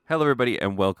Hello, everybody,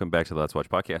 and welcome back to the Let's Watch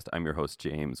podcast. I'm your host,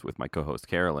 James, with my co-host,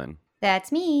 Carolyn. That's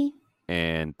me.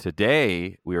 And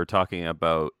today we are talking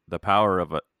about the power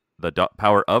of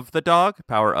power of the dog,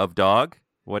 power of dog.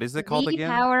 What is it called The again?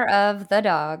 power of the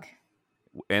dog.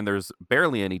 And there's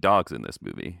barely any dogs in this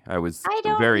movie. I was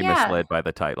Yeah. misled by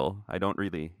the title. I don't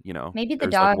really, Maybe the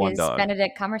there's dog like one is dog.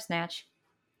 Benedict Cumbersnatch.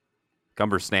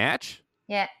 Cumbersnatch?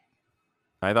 Yeah.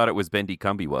 I thought it was Bendy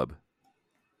Cumbywub.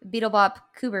 Beetlebop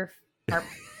Coober.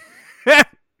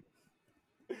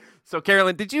 So,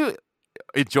 Carolyn, did you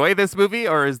enjoy this movie,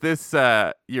 or is this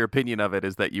your opinion of it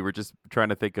is that you were just trying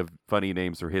to think of funny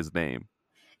names for his name?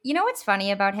 You know what's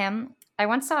funny about him? I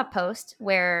once saw a post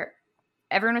where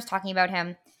everyone was talking about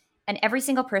him, and every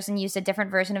single person used a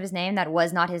different version of his name that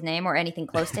was not his name or anything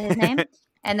close to his name.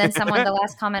 And then the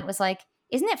last comment was like,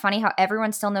 isn't it funny how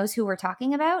everyone still knows who we're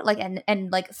talking about? Like,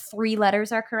 and like 3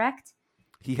 letters are correct.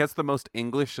 He has the most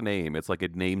English name. It's like a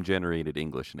name-generated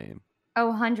English name.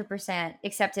 Oh, 100%.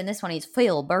 Except in this one, he's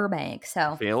Phil Burbank.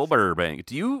 So Phil Burbank.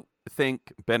 Do you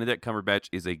think Benedict Cumberbatch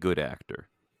is a good actor?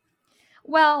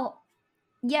 Well,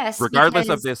 yes. Regardless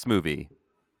of this movie.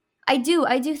 I do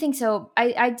think so.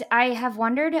 I have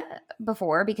wondered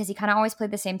before because he kind of always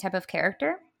played the same type of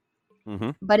character.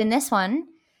 Mm-hmm. But in this one,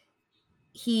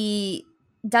 he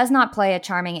does not play a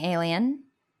charming alien,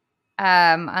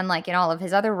 unlike in all of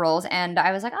his other roles. And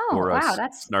I was like, oh, or wow,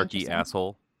 that's snarky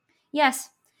asshole. Yes.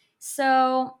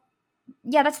 So,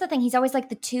 yeah, that's the thing. He's always like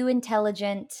the too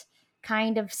intelligent,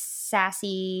 kind of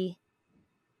sassy,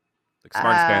 like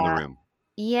smartest guy in the room.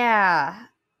 Yeah,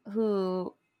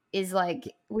 who is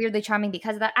like weirdly charming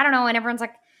because of that. I don't know, and everyone's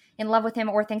like in love with him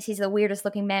or thinks he's the weirdest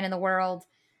looking man in the world.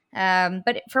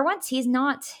 But for once, he's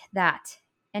not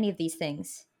any of these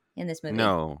things in this movie.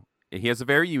 No, he has a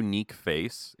very unique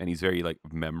face, and he's very like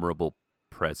memorable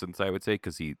presence, I would say,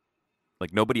 because he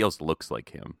like nobody else looks like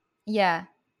him. Yeah.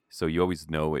 So you always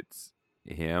know it's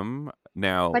him.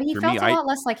 Now, but he for felt me, a lot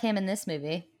less like him in this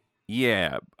movie.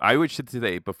 Yeah, I should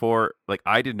say before, like,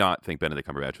 I did not think Benedict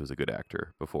Cumberbatch was a good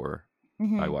actor before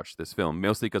I watched this film,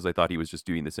 mostly because I thought he was just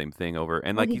doing the same thing over.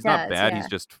 And, like, he's not bad. Yeah. He's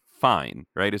just fine,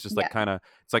 right? It's just, like, kind of,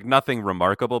 it's like nothing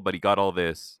remarkable, but he got all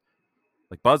this,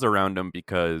 like, buzz around him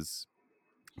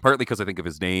partly because I think of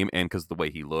his name and because of the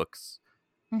way he looks.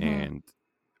 Mm-hmm. And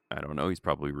I don't know, he's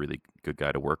probably a really good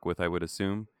guy to work with, I would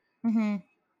assume. Mm-hmm.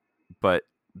 But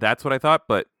that's what I thought,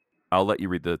 but I'll let you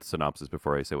read the synopsis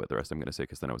before I say what the rest I'm going to say,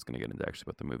 because then I was going to get into actually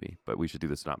about the movie. But we should do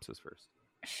the synopsis first.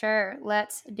 Sure,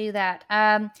 let's do that.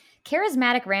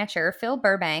 Charismatic rancher Phil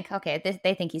Burbank, okay,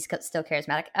 they think he's still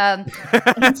charismatic,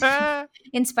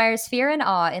 inspires fear and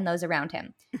awe in those around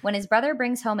him. When his brother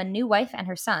brings home a new wife and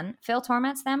her son, Phil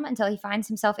torments them until he finds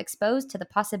himself exposed to the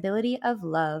possibility of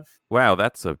love. Wow,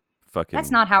 that's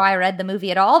not how I read the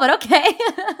movie at all, but okay.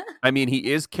 I mean,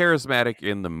 he is charismatic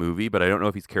in the movie, but I don't know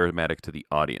if he's charismatic to the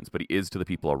audience, but he is to the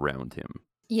people around him.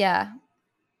 Yeah.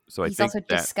 So he's also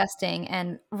disgusting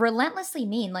and relentlessly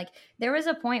mean. Like, there was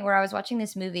a point where I was watching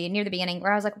this movie near the beginning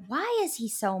where I was like, why is he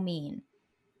so mean?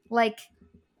 Like,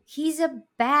 he's a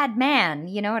bad man.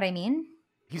 You know what I mean?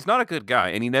 He's not a good guy,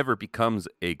 and he never becomes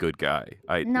a good guy.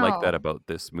 I like that about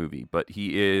this movie, but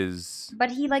he is... But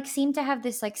he, like, seemed to have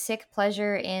this, like, sick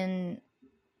pleasure in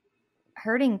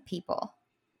hurting people.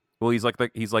 Well, he's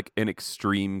like an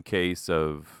extreme case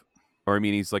of, or I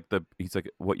mean, he's like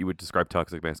what you would describe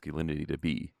toxic masculinity to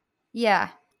be. Yeah.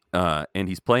 And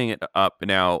he's playing it up.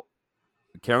 Now,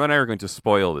 Carol and I are going to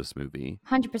spoil this movie.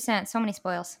 100%. So many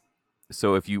spoils.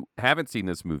 So if you haven't seen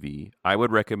this movie, I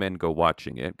would recommend go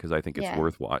watching it because I think it's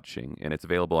worth watching, and it's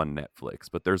available on Netflix.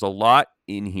 But there's a lot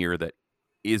in here that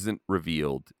isn't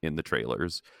revealed in the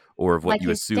trailers or of what like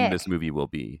you assume this movie will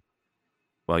be.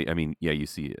 Well, I mean, yeah, you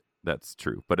see it. That's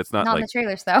true, but it's not like in the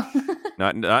trailers, though.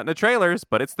 not in the trailers,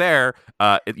 but it's there.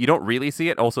 You don't really see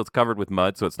it. Also, it's covered with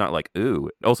mud, so it's not like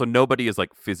ooh. Also, nobody is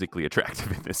like physically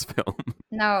attractive in this film.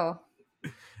 No.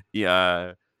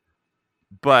 Yeah,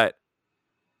 but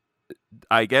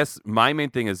I guess my main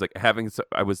thing is like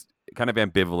I was kind of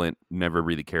ambivalent. Never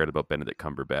really cared about Benedict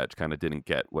Cumberbatch. Kind of didn't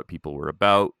get what people were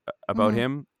about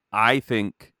him. I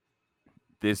think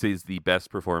this is the best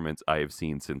performance I have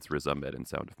seen since Riz Ahmed in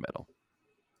Sound of Metal.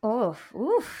 Oh,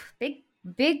 oof,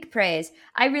 big praise.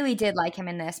 I really did like him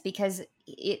in this because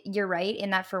you're right in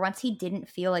that for once he didn't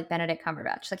feel like Benedict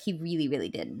Cumberbatch. Like he really, really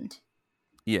didn't.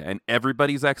 Yeah, and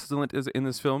everybody's excellent in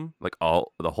this film. Like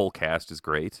the whole cast is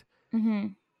great. Mm-hmm.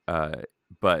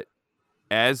 But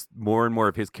as more and more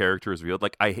of his character is revealed,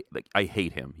 I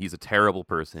hate him. He's a terrible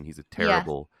person. He's a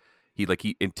terrible. Yeah.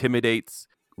 He intimidates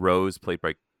Rose, played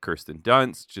by Kirsten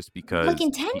Dunst, just because like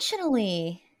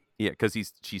intentionally. Yeah, because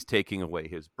she's taking away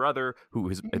his brother, who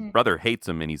his brother hates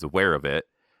him and he's aware of it.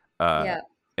 Uh, Yeah.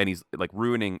 and he's like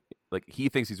ruining, like he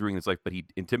thinks he's ruining his life, but he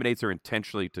intimidates her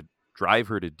intentionally to drive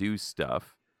her to do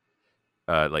stuff,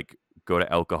 like go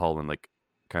to alcohol and like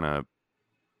kind of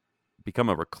become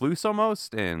a recluse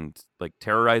almost, and like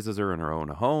terrorizes her in her own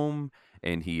home.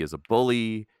 And he is a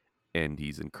bully, and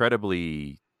he's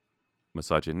incredibly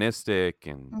misogynistic,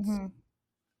 and Mm-hmm.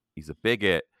 he's a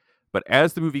bigot. But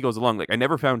as the movie goes along, like I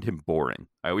never found him boring.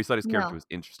 I always thought his character No. was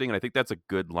interesting, and I think that's a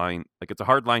good line. Like it's a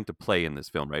hard line to play in this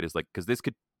film, right? Is like because this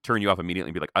could turn you off immediately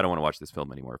and be like, I don't want to watch this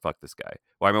film anymore. Fuck this guy.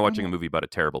 Why am I watching a Mm-hmm. movie about a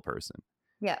terrible person?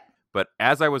 Yeah. But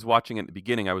as I was watching it at the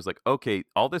beginning, I was like, okay,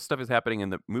 all this stuff is happening,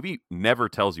 and the movie never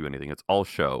tells you anything. It's all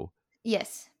show,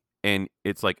 Yes. and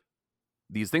it's like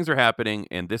these things are happening,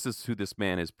 and this is who this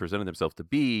man is presented himself to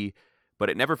be. But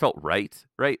it never felt right.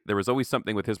 Right? There was always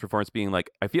something with his performance being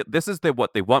like, I feel this is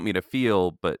what they want me to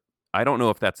feel, but I don't know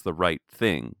if that's the right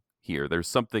thing here. There's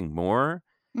something more,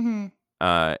 Mm-hmm.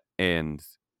 and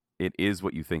it is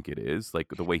what you think it is. Like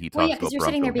the way he Well, yeah, talks because about you're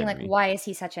sitting there Bronco being like, Henry. why is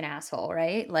he such an asshole,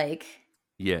 right? Like,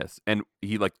 Yes, and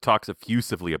he like talks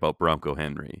effusively about Bronco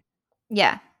Henry.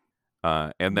 yeah.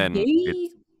 And then Gay?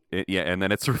 yeah, and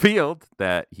then it's revealed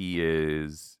that he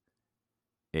is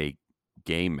a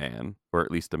gay man, or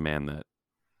at least a man that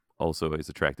also is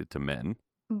attracted to men.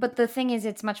 But the thing is,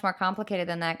 it's much more complicated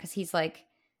than that because he's like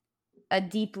a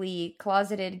deeply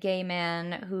closeted gay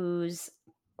man whose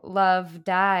love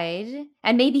died.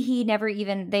 And maybe he never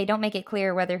even, they don't make it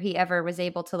clear whether he ever was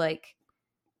able to like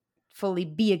fully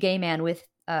be a gay man with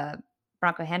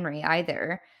Bronco Henry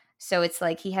either. So it's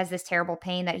like he has this terrible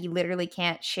pain that he literally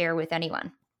can't share with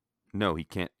anyone. No, he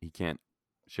can't. He can't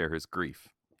share his grief.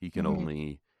 He can Mm-hmm.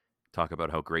 only talk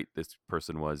about how great this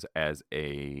person was as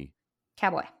a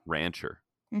Cowboy. rancher.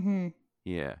 Mm-hmm.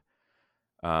 Yeah.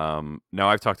 Now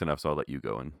I've talked enough, so I'll let you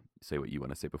go and say what you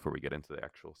want to say before we get into the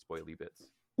actual spoily bits.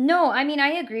 No, I mean, I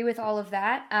agree with all of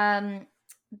that.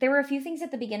 There were a few things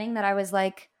at the beginning that I was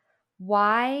like,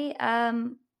 why?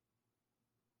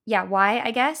 Yeah, why,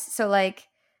 I guess. So, like,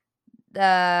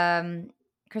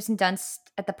 Kristen Dunst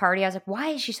at the party, I was like, why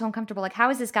is she so uncomfortable? Like, how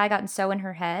has this guy gotten so in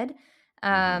her head?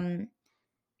 Mm-hmm.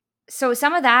 So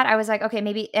some of that I was like, okay,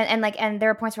 maybe, and like, and there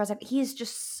are points where I was like, he's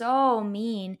just so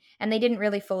mean, and they didn't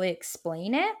really fully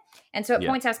explain it. And so at Yeah.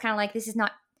 points I was kind of like, this is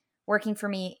not working for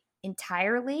me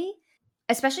entirely,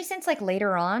 especially since like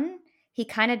later on he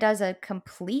kind of does a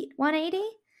complete 180,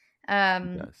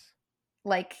 Yes.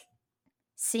 like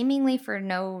seemingly for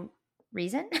no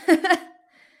reason. I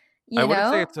you wouldn't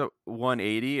say know? it's a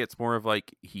 180. It's more of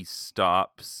like he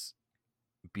stops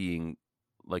being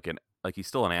like he's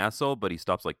still an asshole, but he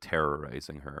stops like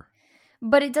terrorizing her.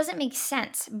 But it doesn't make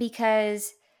sense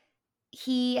because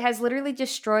he has literally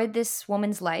destroyed this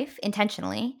woman's life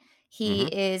intentionally. He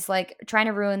Mm-hmm. is like trying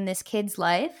to ruin this kid's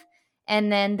life.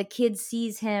 And then the kid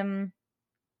sees him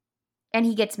and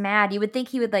he gets mad. You would think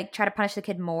he would like try to punish the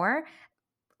kid more.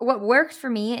 What worked for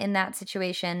me in that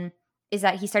situation is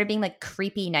that he started being like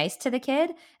creepy nice to the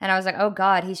kid. And I was like, oh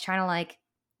God, he's trying to like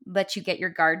let you get your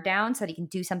guard down so that he can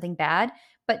do something bad.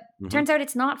 But Mm-hmm. turns out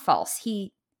it's not false.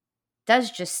 He does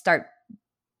just start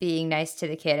being nice to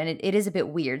the kid, and it is a bit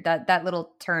weird that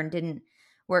little turn didn't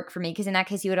work for me because in that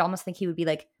case you would almost think he would be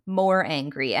like more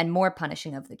angry and more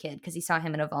punishing of the kid because he saw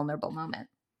him in a vulnerable moment.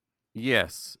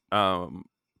 Yes.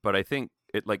 But I think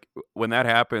it like when that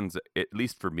happens, at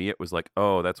least for me, it was like,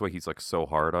 oh, that's why he's like so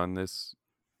hard on this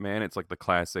man. It's like the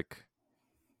classic,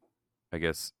 I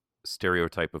guess,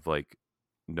 stereotype of like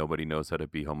nobody knows how to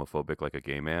be homophobic like a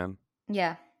gay man.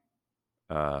 Yeah.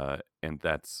 And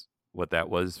that's what that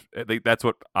was. I think that's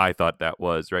what I thought that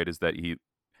was, right? Is that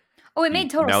Oh, it he made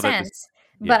total now that this sense,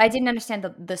 yeah, but I didn't understand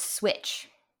the switch.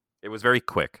 it was very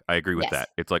quick. I agree with Yes. that.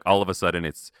 It's like all of a sudden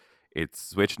it's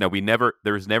switched. Now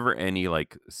there was never any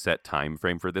like set time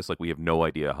frame for this. Like we have no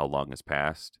idea how long has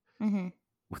passed Mm-hmm.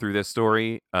 through this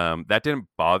story. That didn't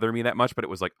bother me that much, but it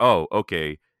was like, oh,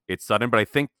 okay, it's sudden. But I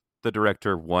think the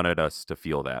director wanted us to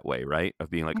feel that way, right? Of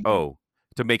being like, Mm-hmm. oh,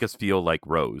 to make us feel like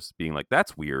Rose, being like,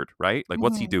 that's weird, right? Like,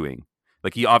 what's he Mm-hmm. doing?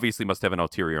 Like, he obviously must have an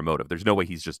ulterior motive. There's no way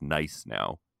he's just nice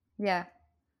now. Yeah.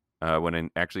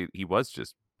 Actually he was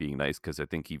just being nice because I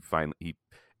think he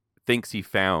thinks he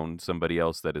found somebody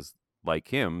else that is like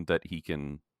him that he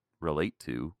can relate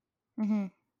to. Mm-hmm.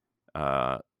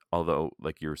 Uh, although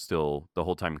like you're still the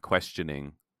whole time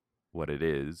questioning what it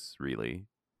is really,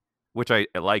 which I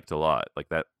liked a lot. Like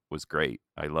that was great.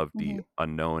 I loved the Mm-hmm.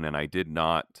 unknown, and I did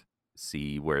not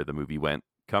see where the movie went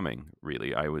coming.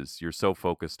 Really, you're so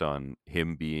focused on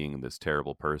him being this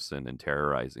terrible person and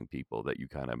terrorizing people that you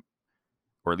kind of,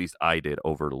 or at least I did,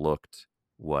 overlooked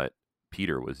what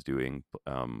Peter was doing.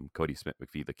 Cody Smith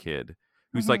McPhee, the kid,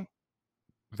 who's Mm-hmm. like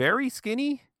very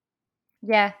skinny.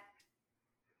 Yeah.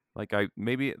 Like I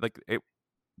maybe like it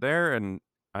there, and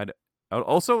I'd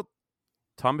also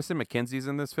Thomasin McKenzie's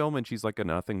in this film, and she's like a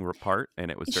nothing part,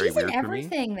 and it was very She's in weird for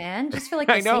me. everything, man, just for, like,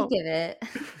 I the sake know. of it.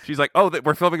 She's like, "Oh,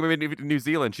 we're filming in New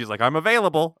Zealand." She's like, "I'm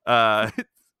available.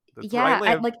 That's where I Yeah,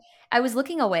 I live." like, I was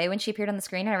looking away when she appeared on the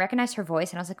screen, and I recognized her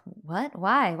voice, and I was like, "What?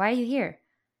 Why? Why are you here?"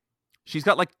 She's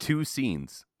got like 2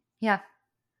 scenes, Yeah.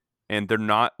 and they're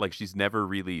not like she's never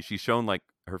really she's shown like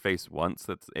her face once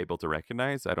that's able to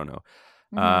recognize. I don't know.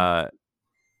 Mhm. Uh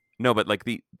no, but like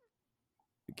the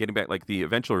getting back like the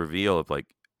eventual reveal of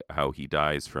like how he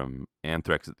dies from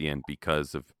anthrax at the end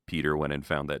because of Peter went and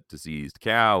found that diseased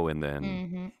cow and then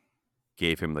Mhm.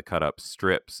 gave him the cut up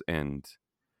strips, and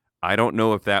I don't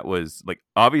know if that was like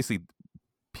obviously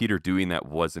Peter doing that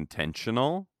was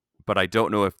intentional, but I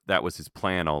don't know if that was his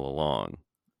plan all along,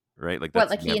 right? Like What, that's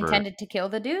like, he never intended to kill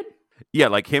the dude? yeah,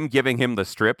 like him giving him the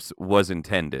strips was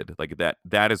intended. Like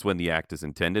that is when the act is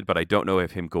intended, but I don't know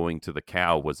if him going to the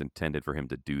cow was intended for him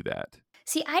to do that.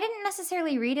 See, I didn't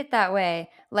necessarily read it that way.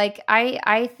 Like,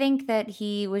 I think that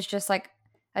he was just, like,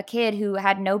 a kid who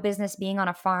had no business being on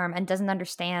a farm and doesn't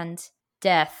understand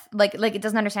death. Like, it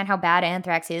doesn't understand how bad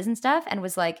anthrax is and stuff, and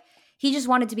was like, he just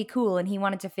wanted to be cool and he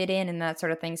wanted to fit in and that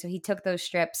sort of thing, so he took those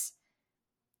strips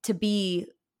to be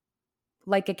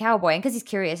like a cowboy. And because he's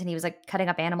curious and he was, like, cutting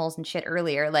up animals and shit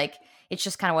earlier, like, it's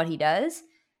just kinda what he does.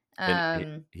 And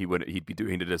Um he'd be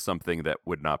doing it as something that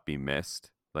would not be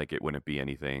missed. Like it wouldn't be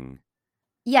anything.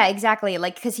 Yeah, exactly,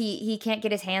 like, because he can't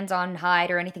get his hands on hide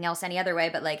or anything else any other way,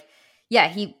 but, like, yeah,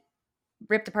 he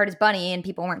ripped apart his bunny and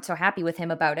people weren't so happy with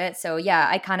him about it, so, yeah,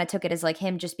 I kinda took it as, like,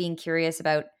 him just being curious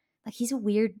about, like, he's a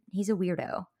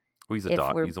weirdo, Well, he's a if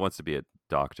doc. we're He wants to be a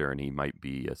doctor, and he might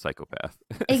be a psychopath.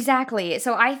 exactly,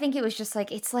 so I think it was just,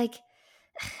 like, it's like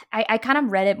I kind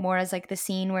of read it more as, like, the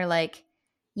scene where, like,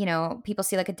 people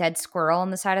see, like, a dead squirrel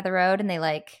on the side of the road and they,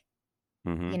 like,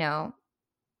 hmm you know,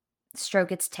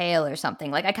 stroke its tail or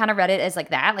something. Like, I kind of read it as like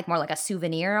that, like more like a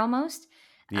souvenir almost.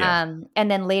 Yeah,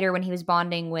 And then later when he was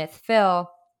bonding with Phil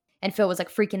and Phil was like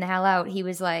freaking the hell out, he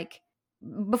was like,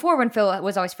 before when Phil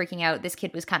was always freaking out, this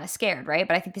kid was kind of scared, right?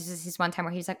 But I think this is his one time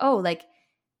where he's like, oh, like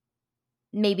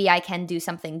maybe I can do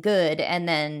something good. And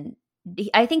then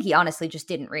I think he honestly just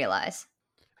didn't realize.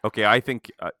 okay, I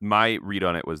think my read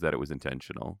on it was that it was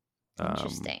intentional, um,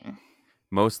 Interesting.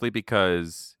 mostly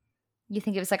because You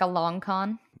think it was like a long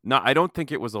con? no, I don't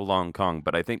think it was a long Kong,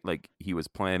 but I think like he was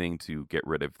planning to get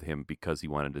rid of him because he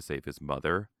wanted to save his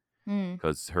mother Mm.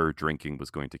 because her drinking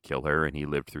was going to kill her, and he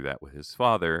lived through that with his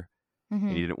father,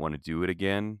 and Hmm. he didn't want to do it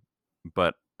again.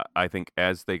 But I think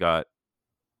as they got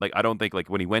like, I don't think like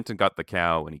when he went and got the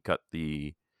cow and he cut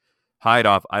the hide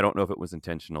off, I don't know if it was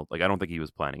intentional. Like I don't think he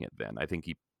was planning it then. I think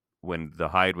he when the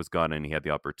hide was gone and he had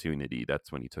the opportunity,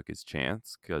 that's when he took his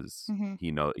chance because Hmm.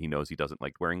 he knows he doesn't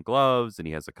like wearing gloves and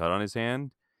he has a cut on his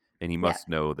hand, and he Yeah. must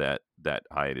know that that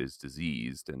hide is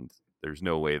diseased, and there's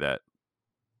no way that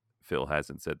Phil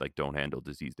hasn't said like don't handle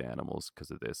diseased animals because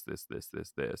of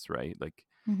this, right? Like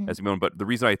Hmm. as you know, but the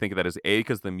reason I think of that is A,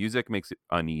 because the music makes it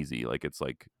uneasy. Like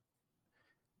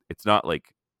it's not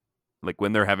like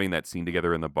when they're having that scene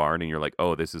together in the barn and you're like,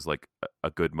 oh, this is like a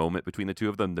good moment between the two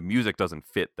of them. The music doesn't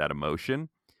fit that emotion.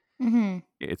 Hmm.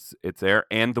 It's there,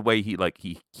 and the way he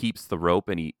keeps the rope,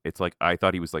 and it's like I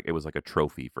thought he was like it was like a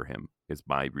trophy for him. Is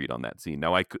my read on that scene.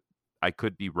 Now I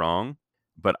could be wrong,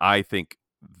 but I think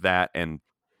that and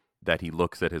that he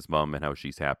looks at his mom and how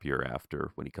she's happier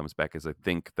after when he comes back, is I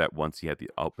think that once he had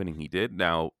the opening he did.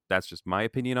 Now that's just my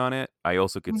opinion on it. I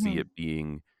also could see Hmm. it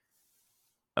being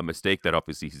a mistake that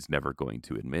obviously he's never going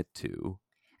to admit to.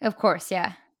 Of course,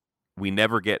 yeah. We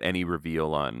never get any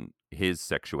reveal on his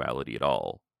sexuality at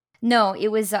all. No, it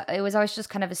was always just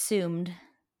kind of assumed.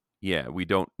 Yeah, we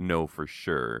don't know for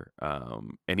sure.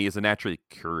 And he is a naturally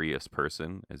curious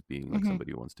person, as being like Mhm.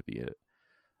 somebody who wants to be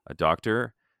a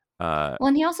doctor. Uh, Well,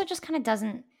 and he also just kind of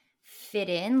doesn't fit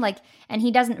in, like, and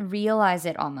he doesn't realize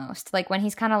it almost. Like when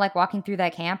he's kind of like walking through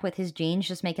that camp with his jeans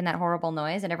just making that horrible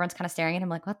noise and everyone's kind of staring at him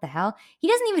like, "What the hell?" He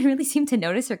doesn't even really seem to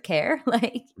notice or care.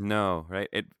 Like, no, right?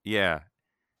 Yeah,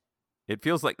 it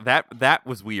feels like that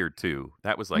was weird too.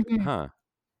 That was like, mhm. huh.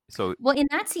 So Well, in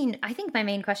that scene, I think my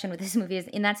main question with this movie is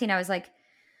in that scene I was like,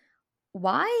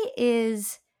 why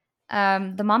is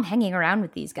the mom hanging around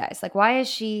with these guys? Like why is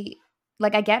she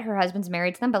like I get her husband's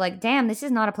married to them, but like damn, this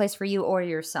is not a place for you or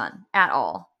your son at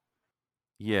all.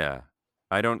 yeah,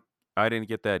 I don't. I didn't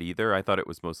get that either. I thought it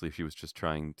was mostly she was just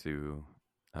trying to.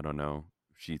 I don't know.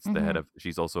 She's the head Mhm. of.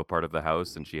 She's also a part of the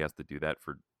house, and she has to do that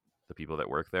for the people that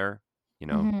work there. You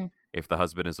know, Mhm. if the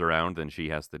husband is around, then she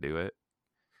has to do it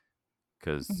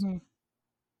because Mhm.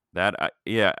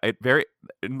 Yeah, it very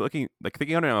looking like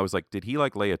thinking on it, I was like, did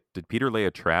Peter lay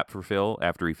a trap for Phil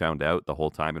after he found out the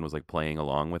whole time and was like playing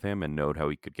along with him and knowed how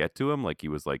he could get to him? Like he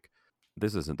was like,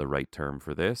 this isn't the right term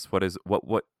for this. What is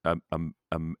what a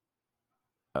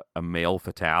male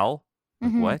fatale?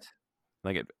 Like Mm-hmm. what?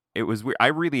 Like it was weird. I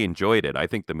really enjoyed it.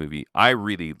 I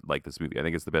really like this movie. I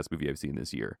think it's the best movie I've seen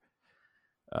this year.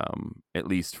 At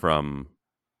least from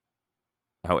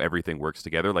how everything works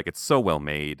together. Like it's so well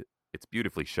made. It's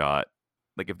beautifully shot.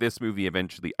 Like if this movie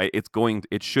eventually,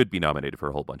 it should be nominated for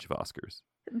a whole bunch of Oscars.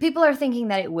 People are thinking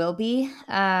that it will be.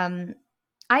 I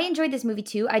enjoyed this movie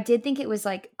too. I did think it was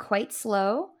like quite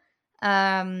slow.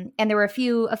 And there were a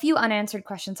few unanswered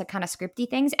questions, like kind of scripty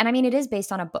things. And I mean, it is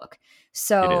based on a book. It is.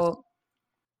 So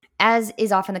as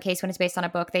is often the case when it's based on a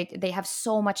book, they have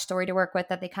so much story to work with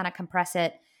that they kind of compress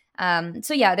it.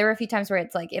 So yeah, there were a few times where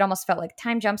it's like, it almost felt like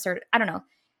time jumps, or I don't know,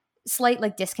 slight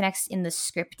like disconnects in the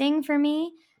scripting for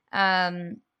me.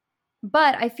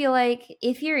 But I feel like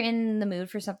if you're in the mood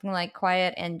for something like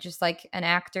quiet and just like an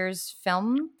actor's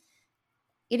film,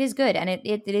 it is good, and it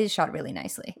is shot really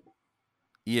nicely.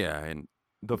 Yeah, and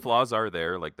the flaws are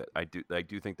there. Like that, I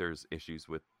do think there's issues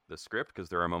with the script because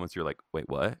there are moments you're like, wait,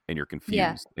 what? And you're Yeah.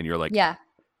 confused, and you're Yeah.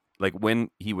 like when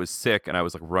he was sick, and I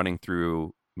was like running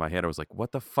through my head, I was like,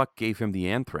 what the fuck gave him the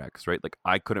anthrax? Right? Like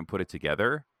I couldn't put it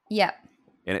together. Yeah.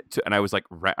 And I was like,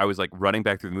 I was like running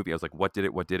back through the movie. I was like, what did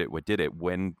it? What did it? What did it?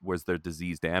 When was the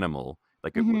diseased animal?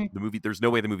 Like Hmm. the movie, there's no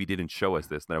way the movie didn't show us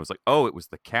this. And I was like, oh, it was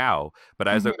the cow. But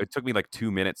Hmm. it took me like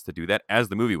 2 minutes to do that as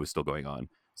the movie was still going on.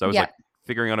 So I was Yeah. like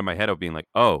figuring out in my head of being like,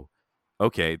 oh,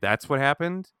 okay, that's what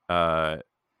happened. And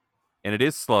it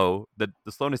is slow. The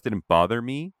slowness didn't bother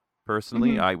me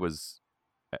personally. Hmm. I was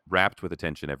wrapped with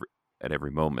attention at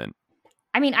every moment.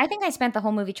 I mean, I think I spent the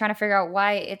whole movie trying to figure out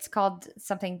why it's called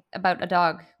something about a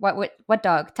dog. What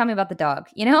dog? Tell me about the dog,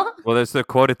 you know? Well, there's the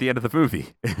quote at the end of the movie,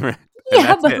 and Yeah,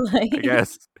 that's but it. like I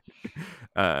guess.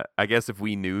 I guess if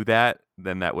we knew that,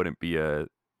 then that wouldn't be a.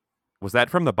 Was that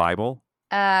from the Bible?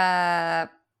 I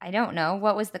don't know.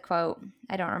 What was the quote?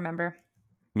 I don't remember.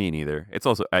 Me neither. It's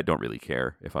also I don't really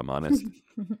care if I'm honest.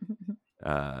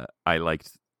 I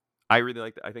liked. I really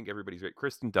liked. I think everybody's great.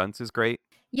 Kristen Dunst is great.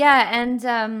 Yeah, and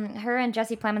her and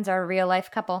Jesse Plemons are a real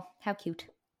life couple. How cute.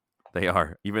 They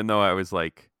are. Even though I was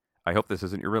like, I hope this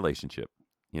isn't your relationship.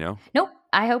 You know. Nope,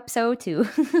 I hope so too.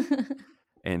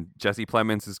 And Jesse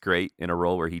Plemons is great in a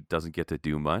role where he doesn't get to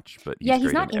do much, but Yeah, he's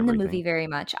he's great in not in the movie everything. very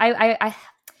much.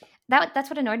 That's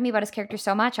what annoyed me about his character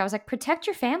so much. I was like, protect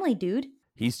your family, dude.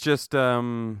 He's just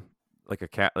like a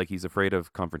cat. Like he's afraid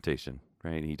of confrontation,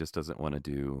 right? He just doesn't want to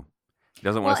do. He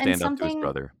doesn't want Well, to and stand up to his something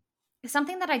brother.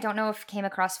 something that I don't know if came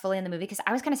across fully in the movie, because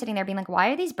I was kind of sitting there being like, why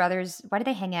are these brothers? Why do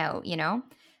they hang out? You know.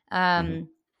 Hmm.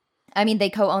 I mean, they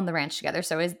co-own the ranch together,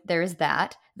 so there is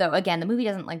that. Though again, the movie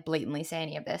doesn't like blatantly say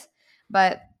any of this.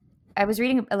 But I was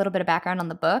reading a little bit of background on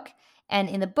the book, and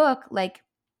in the book, like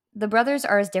the brothers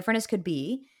are as different as could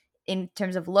be in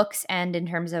terms of looks and in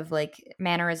terms of like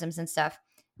mannerisms and stuff.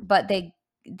 But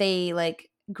they like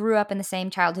grew up in the same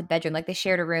childhood bedroom, like they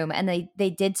shared a room, and they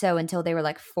did so until they were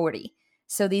like 40.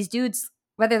 So these dudes,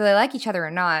 whether they like each other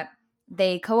or not,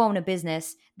 they co-own a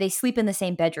business, they sleep in the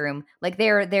same bedroom, like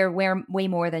they're way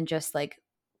more than just like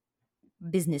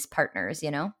business partners,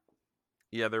 you know.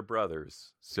 Yeah, they're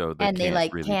brothers, so they And they can't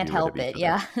like really can't be rid of help each it,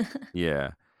 other. yeah.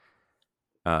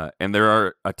 Yeah, and there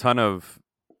are a ton of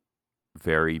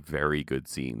very, very good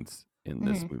scenes in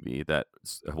this Hmm. movie that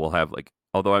will have like.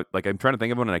 Although I'm trying to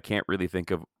think of one, and I can't really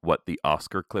think of what the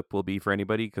Oscar clip will be for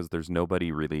anybody because there's nobody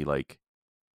really like.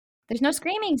 There's no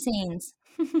screaming scenes.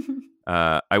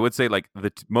 I would say like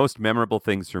the most memorable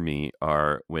things for me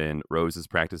are when Rose is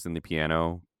practicing the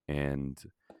piano and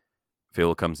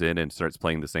Phil comes in and starts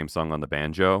playing the same song on the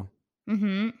banjo,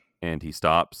 Hmm. and he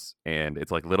stops, and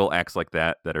it's like little acts like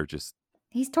that are just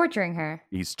He's torturing her.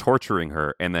 he's torturing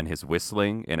her, and then his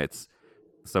whistling, and it's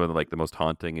some of the like the most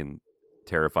haunting and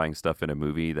terrifying stuff in a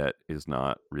movie that is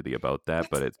not really about that, That's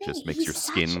but the it thing. just makes your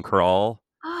skin crawl.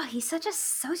 He's such a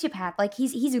sociopath. Like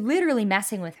he's literally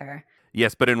messing with her.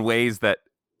 Yes, but in ways that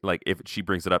like if she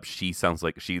brings it up, she'll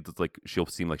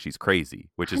seem like she's crazy,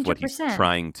 which is what he's 100%.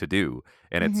 trying to do,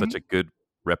 and it's such Mhm. a good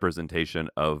representation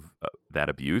of that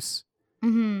abuse.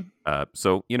 Mhm.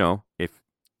 So if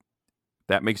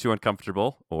that makes you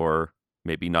uncomfortable, or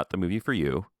maybe not the movie for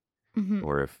you, Mhm.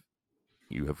 or if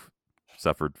you have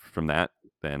suffered from that,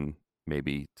 then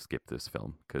maybe skip this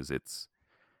film because it's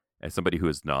as somebody who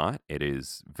is not, it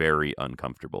is very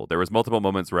uncomfortable. There was multiple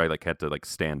moments where I like had to like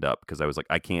stand up because I was like,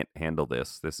 I can't handle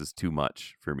this. This is too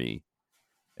much for me.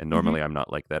 And Mhm. normally I'm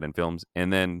not like that in films.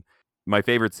 And then my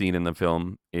favorite scene in the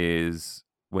film is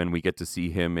when we get to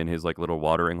see him in his like little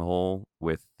watering hole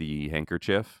with the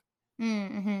handkerchief.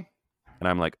 Mm-hmm. And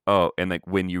I'm like, oh, and like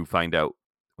when you find out,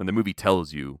 when the movie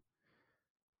tells you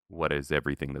what is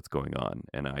everything that's going on,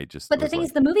 and I just But the thing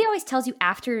is, the movie always tells you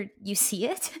after you see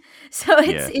it, so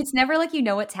it's never like you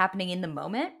know what's happening in the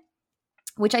moment,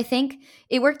 which I think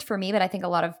it worked for me, but I think a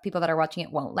lot of people that are watching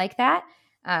it won't like that,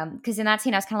 because in that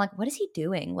scene I was kind of like, what is he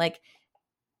doing? Like,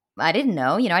 I didn't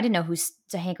know, I didn't know whose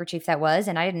handkerchief that was,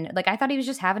 and I thought he was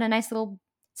just having a nice little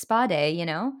spa day,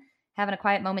 having a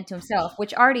quiet moment to himself,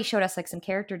 which already showed us like some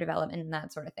character development and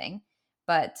that sort of thing.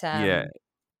 But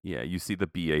yeah, you see the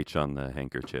BH on the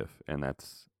handkerchief, and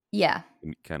that's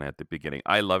kind of at the beginning.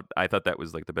 I thought that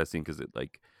was like the best scene because it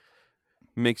like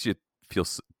makes you feel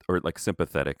or like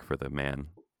sympathetic for the man,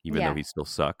 even though he still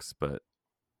sucks. But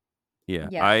yeah.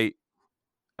 I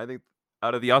think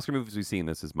out of the Oscar movies we've seen,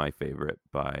 this is my favorite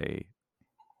by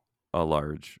a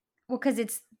large. Well, because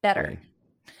it's better.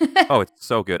 Oh, it's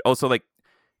so good. Also, like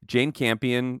Jane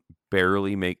Campion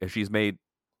she's made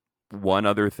one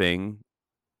other thing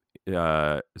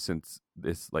since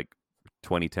this like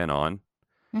 2010 on,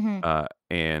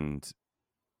 and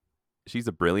she's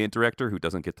a brilliant director who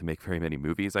doesn't get to make very many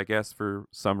movies, I guess, for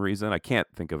some reason. I can't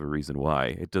think of a reason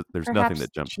why. There's nothing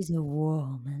that jumps. She's a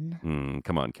woman.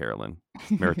 Come on, Carolyn.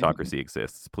 Meritocracy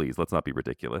exists. Please, let's not be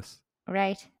ridiculous.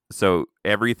 Right. So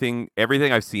everything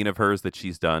I've seen of hers that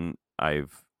she's done,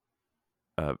 I've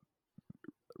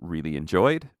really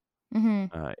enjoyed.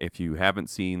 If you haven't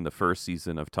seen the first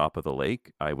season of Top of the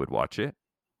Lake, I would watch it.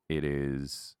 It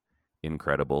is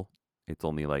incredible. It's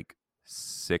only like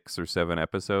 6 or 7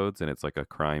 episodes, and it's like a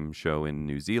crime show in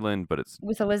New Zealand, but it's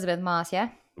with Elizabeth Moss. Yeah,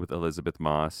 with Elizabeth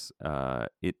Moss.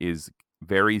 It is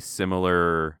very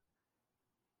similar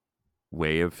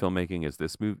way of filmmaking as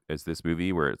this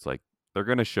movie, where it's like they're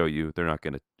going to show you.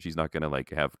 She's not going to like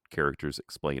have characters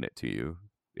explain it to you.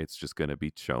 It's just going to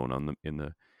be shown in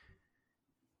the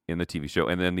TV show.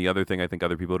 And then the other thing I think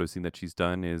other people would have seen that she's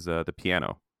done is The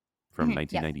Piano from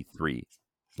 1993,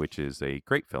 which is a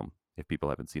great film if people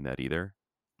haven't seen that either.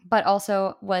 But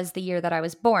also was the year that I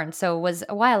was born, so it was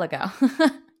a while ago.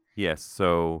 Yes,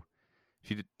 so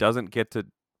she doesn't get to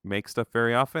make stuff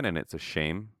very often, and it's a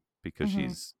shame because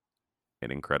she's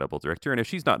an incredible director. And if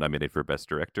she's not nominated for Best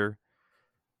Director,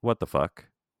 what the fuck?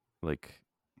 Like,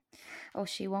 oh,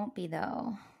 she won't be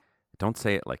though. Don't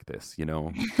say it like this,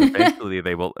 Eventually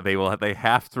they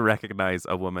have to recognize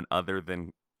a woman other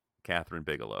than Catherine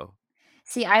Bigelow.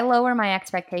 See, I lower my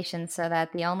expectations so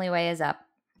that the only way is up.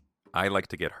 I like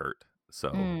to get hurt,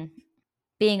 so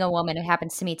being a woman, it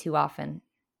happens to me too often.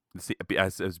 See,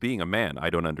 as being a man, I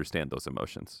don't understand those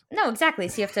emotions. No, exactly.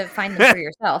 So you have to find them for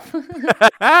yourself.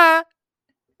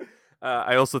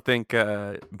 I also think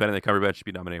Benedict Cumberbatch should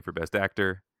be nominated for Best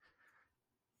Actor.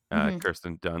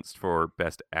 Kirsten Dunst for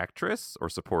Best Actress or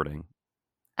Supporting?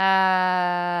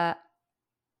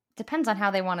 Depends on how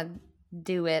they want to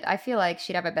do it. I feel like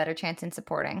she'd have a better chance in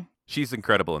Supporting. She's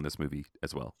incredible in this movie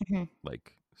as well.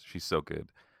 Like, she's so good.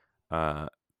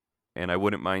 And I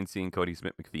wouldn't mind seeing Cody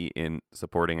Smith-McPhee in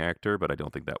Supporting Actor, but I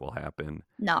don't think that will happen.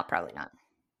 No, probably not.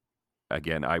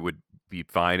 Again, I would be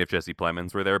fine if Jesse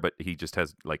Plemons were there, but he just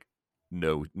has like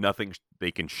nothing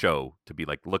they can show to be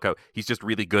like, look how he's just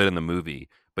really good in the movie,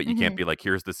 but you can't be like,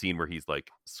 here's the scene where he's like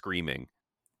screaming.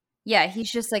 Yeah, he's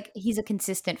just like, he's a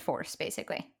consistent force,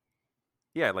 basically.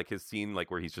 Yeah, like his scene, like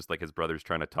where he's just like his brother's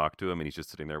trying to talk to him, and he's just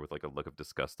sitting there with like a look of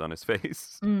disgust on his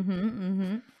face.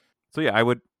 So yeah,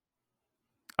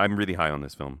 I'm really high on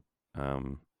this film.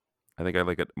 I think I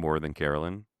like it more than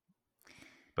Carolyn,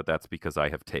 but that's because I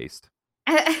have taste.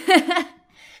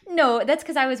 No, that's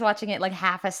because I was watching it like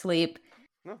half asleep.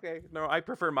 Okay, no, I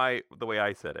prefer the way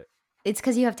I said it. It's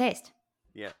because you have taste.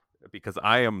 Yeah, because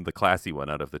I am the classy one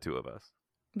out of the two of us.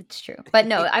 It's true. But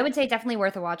no, I would say definitely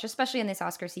worth a watch, especially in this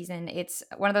Oscar season. It's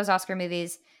one of those Oscar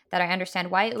movies that I understand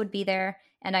why it would be there,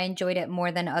 and I enjoyed it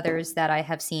more than others that I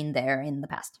have seen there in the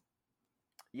past.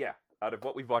 Yeah, out of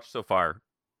what we've watched so far,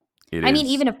 I mean,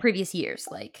 even of previous years,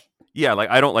 like. Yeah, like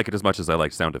I don't like it as much as I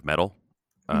like Sound of Metal.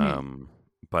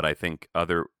 But I think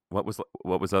what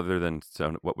was other than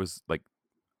Sound, what was like,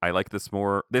 I like this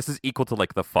more. This is equal to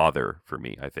like The Father for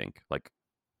me, I think. Like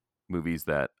movies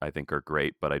that I think are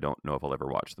great, but I don't know if I'll ever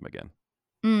watch them again.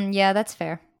 Yeah, that's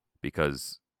fair.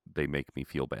 Because they make me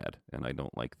feel bad, and I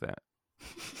don't like that.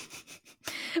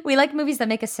 We like movies that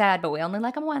make us sad, but we only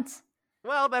like them once.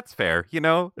 Well, that's fair,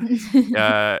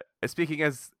 Speaking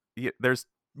as, there's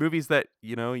movies that,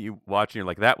 you watch and you're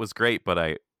like, that was great, but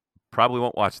I probably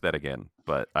won't watch that again.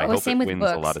 But I hope it wins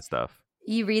a lot of stuff.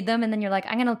 You read them and then you're like,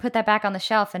 I'm going to put that back on the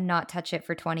shelf and not touch it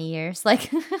for 20 years.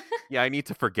 Like, Yeah, I need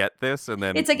to forget this, and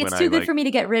then it's like it's too good for me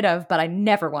to get rid of, but I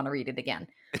never want to read it again.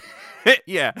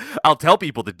 Yeah, I'll tell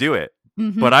people to do it,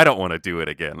 but I don't want to do it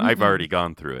again. I've already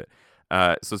gone through it.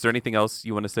 So is there anything else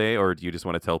you want to say, or do you just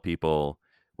want to tell people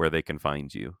where they can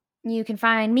find you? You can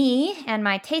find me and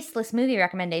my tasteless movie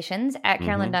recommendations at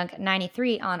Carolyn Dunk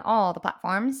 93 on all the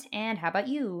platforms. And how about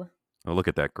you? Oh, look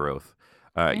at that growth.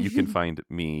 You can find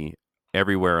me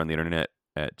everywhere on the internet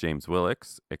at James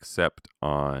Willix, except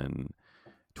on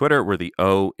Twitter, where the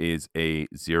O is a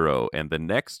 0. And the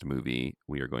next movie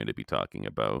we are going to be talking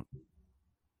about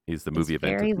is the movie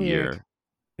event of the year,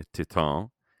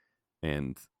 Titan.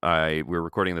 And we're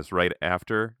recording this right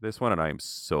after this one, and I am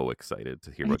so excited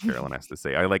to hear what Carolyn has to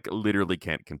say. I literally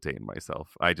can't contain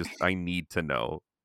myself. I need to know